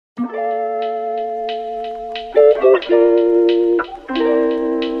As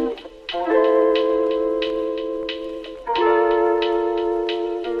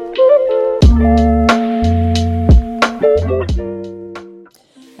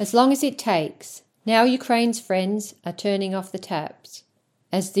long as it takes. Now Ukraine's friends are turning off the taps.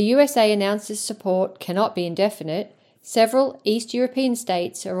 As the USA announces support cannot be indefinite, several East European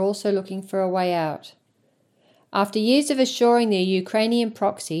states are also looking for a way out. After years of assuring their Ukrainian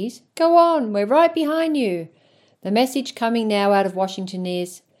proxies, "Go on, we're right behind you," the message coming now out of Washington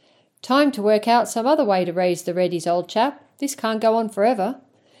is, "Time to work out some other way to raise the readies, old chap. This can't go on forever."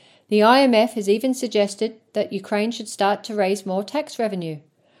 The IMF has even suggested that Ukraine should start to raise more tax revenue.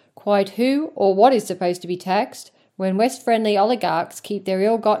 Quite who or what is supposed to be taxed when West-friendly oligarchs keep their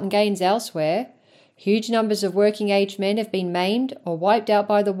ill-gotten gains elsewhere, huge numbers of working-age men have been maimed or wiped out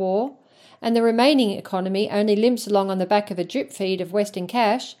by the war, and the remaining economy only limps along on the back of a drip feed of Western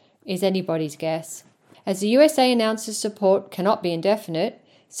cash, is anybody's guess. As the USA announces support cannot be indefinite,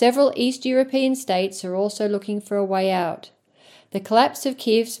 several East European states are also looking for a way out. The collapse of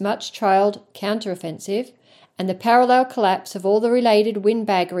Kyiv's much-trialled counteroffensive and the parallel collapse of all the related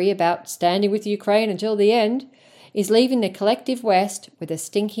windbaggery about standing with Ukraine until the end is leaving the collective West with a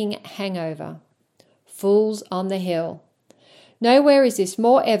stinking hangover. Fools on the Hill. Nowhere is this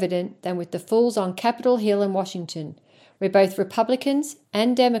more evident than with the fools on Capitol Hill in Washington, where both Republicans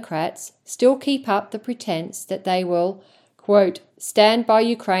and Democrats still keep up the pretense that they will, quote, stand by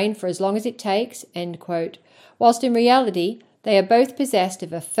Ukraine for as long as it takes, end quote, whilst in reality they are both possessed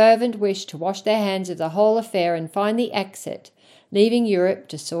of a fervent wish to wash their hands of the whole affair and find the exit, leaving Europe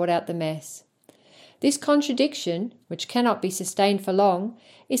to sort out the mess. This contradiction, which cannot be sustained for long,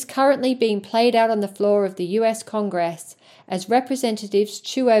 is currently being played out on the floor of the US Congress as representatives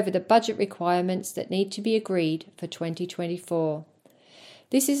chew over the budget requirements that need to be agreed for 2024.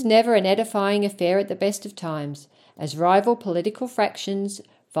 This is never an edifying affair at the best of times, as rival political fractions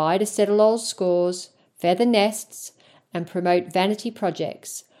vie to settle old scores, feather nests, and promote vanity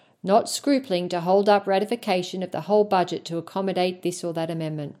projects, not scrupling to hold up ratification of the whole budget to accommodate this or that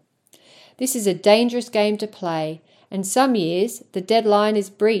amendment. This is a dangerous game to play, and some years the deadline is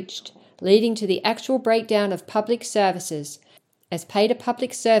breached, leading to the actual breakdown of public services, as pay to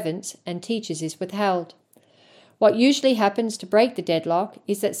public servants and teachers is withheld. What usually happens to break the deadlock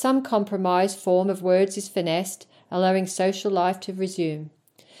is that some compromise form of words is finessed, allowing social life to resume.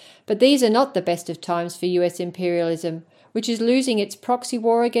 But these are not the best of times for US imperialism, which is losing its proxy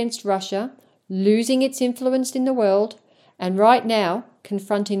war against Russia, losing its influence in the world, and right now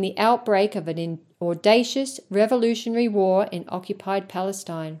confronting the outbreak of an audacious revolutionary war in occupied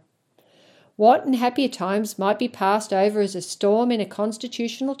Palestine. What in happier times might be passed over as a storm in a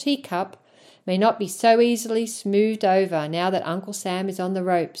constitutional teacup may not be so easily smoothed over now that Uncle Sam is on the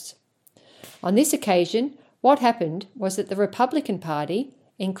ropes. On this occasion, what happened was that the Republican Party,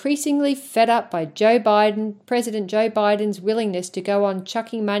 increasingly fed up by President Joe Biden's willingness to go on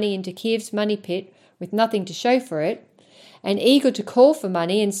chucking money into Kyiv's money pit with nothing to show for it, and eager to call for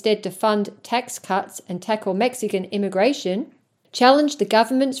money instead to fund tax cuts and tackle Mexican immigration, challenged the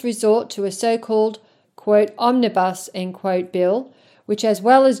government's resort to a so-called, quote, omnibus, end quote, bill, which as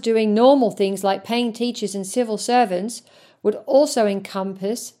well as doing normal things like paying teachers and civil servants, would also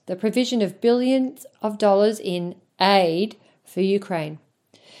encompass the provision of billions of dollars in aid for Ukraine.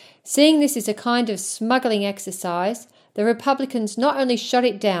 Seeing this as a kind of smuggling exercise, the Republicans not only shot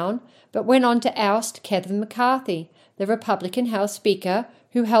it down, but went on to oust Kevin McCarthy, the Republican House Speaker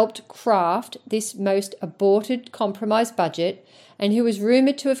who helped craft this most aborted compromise budget and who was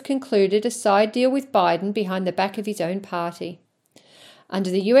rumoured to have concluded a side deal with Biden behind the back of his own party. Under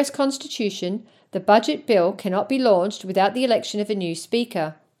the US Constitution, the budget bill cannot be launched without the election of a new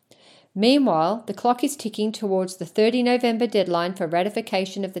Speaker. Meanwhile, the clock is ticking towards the 30 November deadline for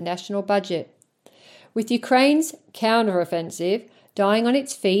ratification of the national budget. With Ukraine's counteroffensive dying on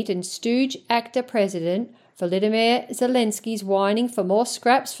its feet and stooge actor President Volodymyr Zelensky's whining for more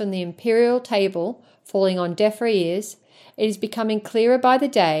scraps from the imperial table falling on deaf ears, it is becoming clearer by the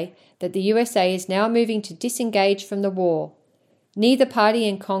day that the USA is now moving to disengage from the war. Neither party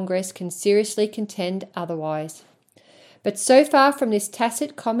in Congress can seriously contend otherwise. But so far from this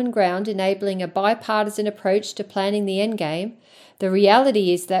tacit common ground enabling a bipartisan approach to planning the endgame, the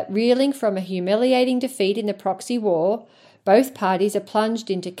reality is that reeling from a humiliating defeat in the proxy war, both parties are plunged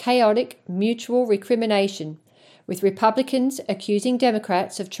into chaotic mutual recrimination, with Republicans accusing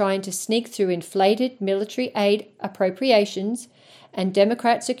Democrats of trying to sneak through inflated military aid appropriations, and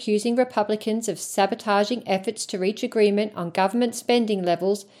Democrats accusing Republicans of sabotaging efforts to reach agreement on government spending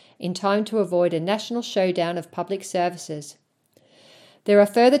levels in time to avoid a national showdown of public services. There are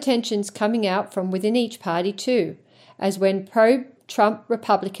further tensions coming out from within each party too, as when pro-Trump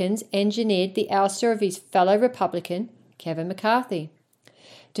Republicans engineered the ouster of his fellow Republican, Kevin McCarthy.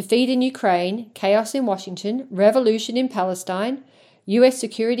 Defeat in Ukraine, chaos in Washington, revolution in Palestine. U.S.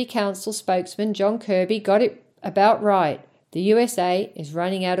 Security Council spokesman John Kirby got it about right. The USA is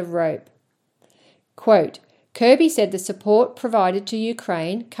running out of rope. Quote, Kirby said the support provided to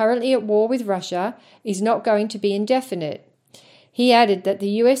Ukraine, currently at war with Russia, is not going to be indefinite. He added that the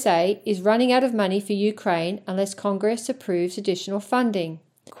USA is running out of money for Ukraine unless Congress approves additional funding.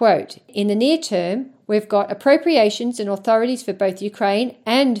 Quote, in the near term, we've got appropriations and authorities for both Ukraine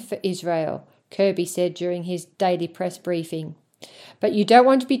and for Israel, Kirby said during his daily press briefing. But you don't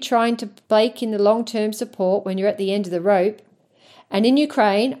want to be trying to bake in the long-term support when you're at the end of the rope. And in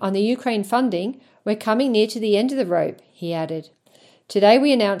Ukraine, on the Ukraine funding, we're coming near to the end of the rope, he added. Today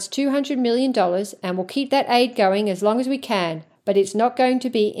we announced $200 million and we'll keep that aid going as long as we can, but it's not going to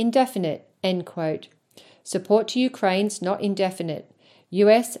be indefinite, end quote. Support to Ukraine's not indefinite.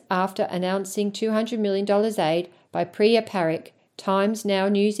 US after announcing $200 million aid by Priya Parekh, Times Now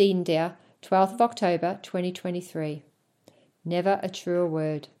News India, 12th of October 2023. Never a truer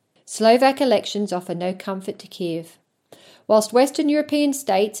word. Slovak elections offer no comfort to Kiev. Whilst Western European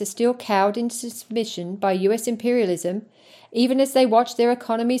states are still cowed into submission by US imperialism, even as they watch their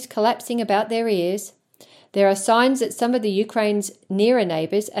economies collapsing about their ears, there are signs that some of the Ukraine's nearer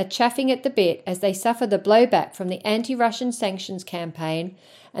neighbours are chafing at the bit as they suffer the blowback from the anti-Russian sanctions campaign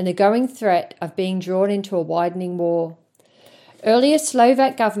and the growing threat of being drawn into a widening war. Earlier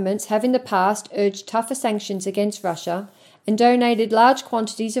Slovak governments have in the past urged tougher sanctions against Russia and donated large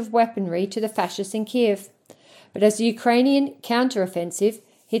quantities of weaponry to the fascists in Kiev. But as the Ukrainian counter-offensive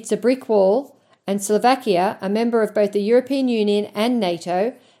hits a brick wall and Slovakia, a member of both the European Union and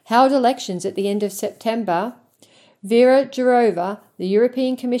NATO, held elections at the end of September, Vera Jourova, the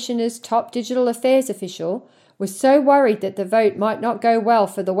European Commissioner's top digital affairs official, was so worried that the vote might not go well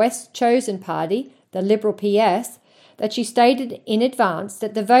for the West-chosen party, the Liberal PS, that she stated in advance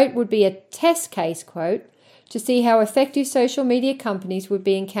that the vote would be a test case, quote, to see how effective social media companies would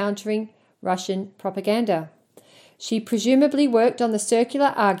be in countering Russian propaganda. She presumably worked on the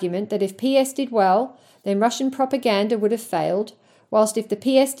circular argument that if PS did well, then Russian propaganda would have failed, whilst if the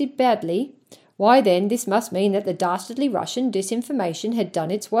PS did badly, why then this must mean that the dastardly Russian disinformation had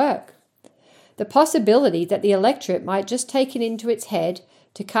done its work. The possibility that the electorate might just take it into its head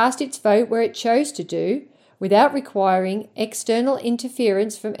to cast its vote where it chose to do, without requiring external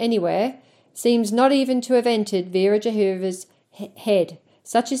interference from anywhere, seems not even to have entered Vera Jourova's head.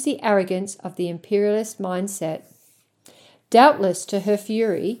 Such is the arrogance of the imperialist mindset. Doubtless to her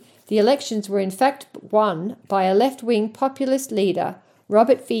fury, the elections were in fact won by a left-wing populist leader,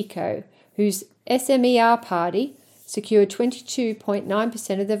 Robert Fico, whose SMER party secured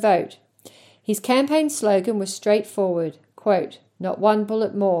 22.9% of the vote. His campaign slogan was straightforward, quote, not one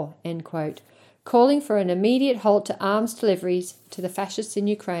bullet more, end quote, calling for an immediate halt to arms deliveries to the fascists in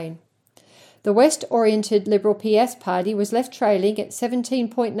Ukraine. The West-oriented Liberal PS party was left trailing at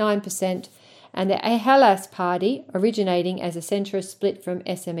 17.9%, and the Halas party, originating as a centrist split from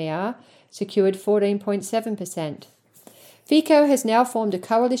SMER, secured 14.7%. Fico has now formed a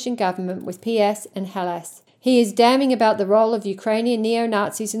coalition government with PS and Halas. He is damning about the role of Ukrainian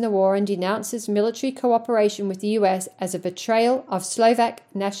neo-Nazis in the war and denounces military cooperation with the US as a betrayal of Slovak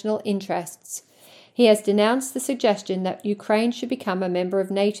national interests. He has denounced the suggestion that Ukraine should become a member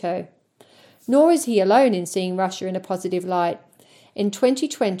of NATO. Nor is he alone in seeing Russia in a positive light. In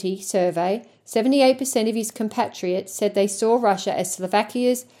 2020 survey, 78% of his compatriots said they saw Russia as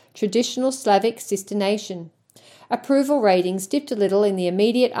Slovakia's traditional Slavic sister nation. Approval ratings dipped a little in the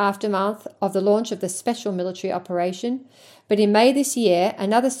immediate aftermath of the launch of the special military operation, but in May this year,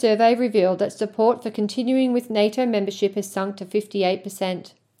 another survey revealed that support for continuing with NATO membership has sunk to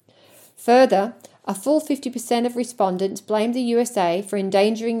 58%. Further, a full 50% of respondents blamed the USA for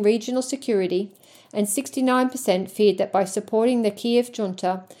endangering regional security, and 69% feared that by supporting the Kiev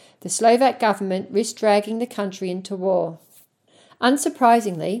junta, the Slovak government risked dragging the country into war.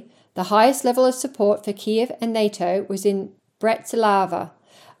 Unsurprisingly, the highest level of support for Kiev and NATO was in Bratislava,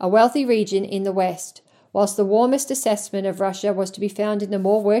 a wealthy region in the west, whilst the warmest assessment of Russia was to be found in the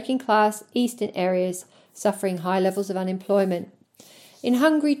more working-class eastern areas, suffering high levels of unemployment. In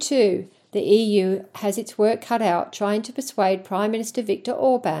Hungary, too, the EU has its work cut out trying to persuade Prime Minister Viktor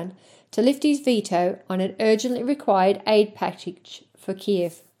Orban to lift his veto on an urgently required aid package for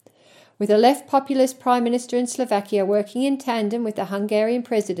Kiev. With a left populist Prime Minister in Slovakia working in tandem with the Hungarian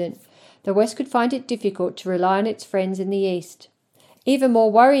President, the West could find it difficult to rely on its friends in the East. Even more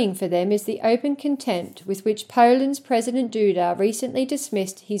worrying for them is the open contempt with which Poland's President Duda recently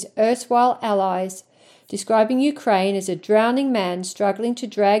dismissed his erstwhile allies, describing Ukraine as a drowning man struggling to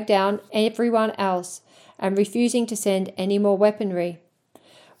drag down everyone else and refusing to send any more weaponry.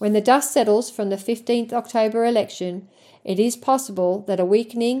 When the dust settles from the 15th October election, it is possible that a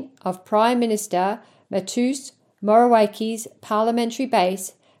weakening of Prime Minister Mateusz Morawiecki's parliamentary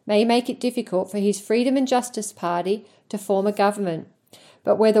base may make it difficult for his Freedom and Justice Party to form a government.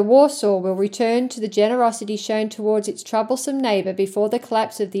 But whether Warsaw will return to the generosity shown towards its troublesome neighbour before the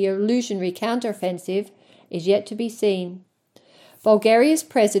collapse of the illusionary counteroffensive is yet to be seen. Bulgaria's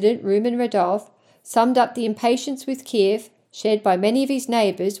President Rumen Radov summed up the impatience with Kiev shared by many of his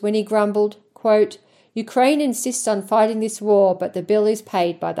neighbours when he grumbled, quote, "Ukraine insists on fighting this war, but the bill is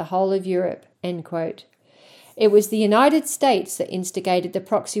paid by the whole of Europe," end quote. It was the United States that instigated the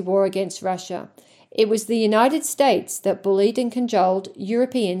proxy war against Russia. It was the United States that bullied and cajoled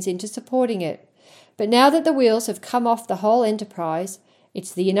Europeans into supporting it. But now that the wheels have come off the whole enterprise,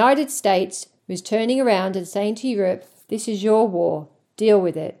 it's the United States who's turning around and saying to Europe, "This is your war, deal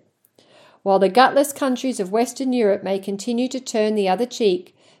with it." While the gutless countries of Western Europe may continue to turn the other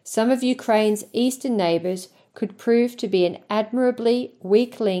cheek, some of Ukraine's eastern neighbours could prove to be an admirably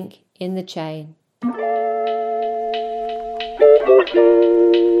weak link in the chain.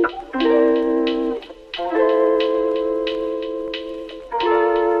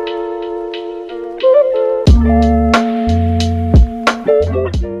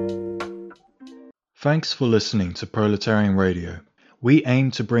 Thanks for listening to Proletarian Radio. We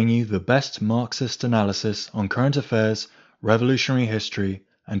aim to bring you the best Marxist analysis on current affairs, revolutionary history,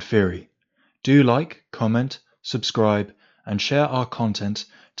 and theory. Do like, comment, subscribe, and share our content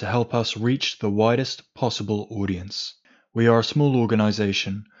to help us reach the widest possible audience. We are a small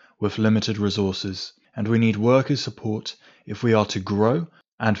organization with limited resources, and we need worker support if we are to grow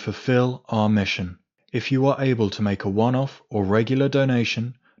and fulfill our mission. If you are able to make a one-off or regular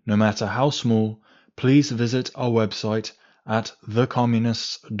donation, no matter how small, please visit our website at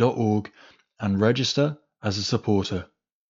thecommunists.org and register as a supporter.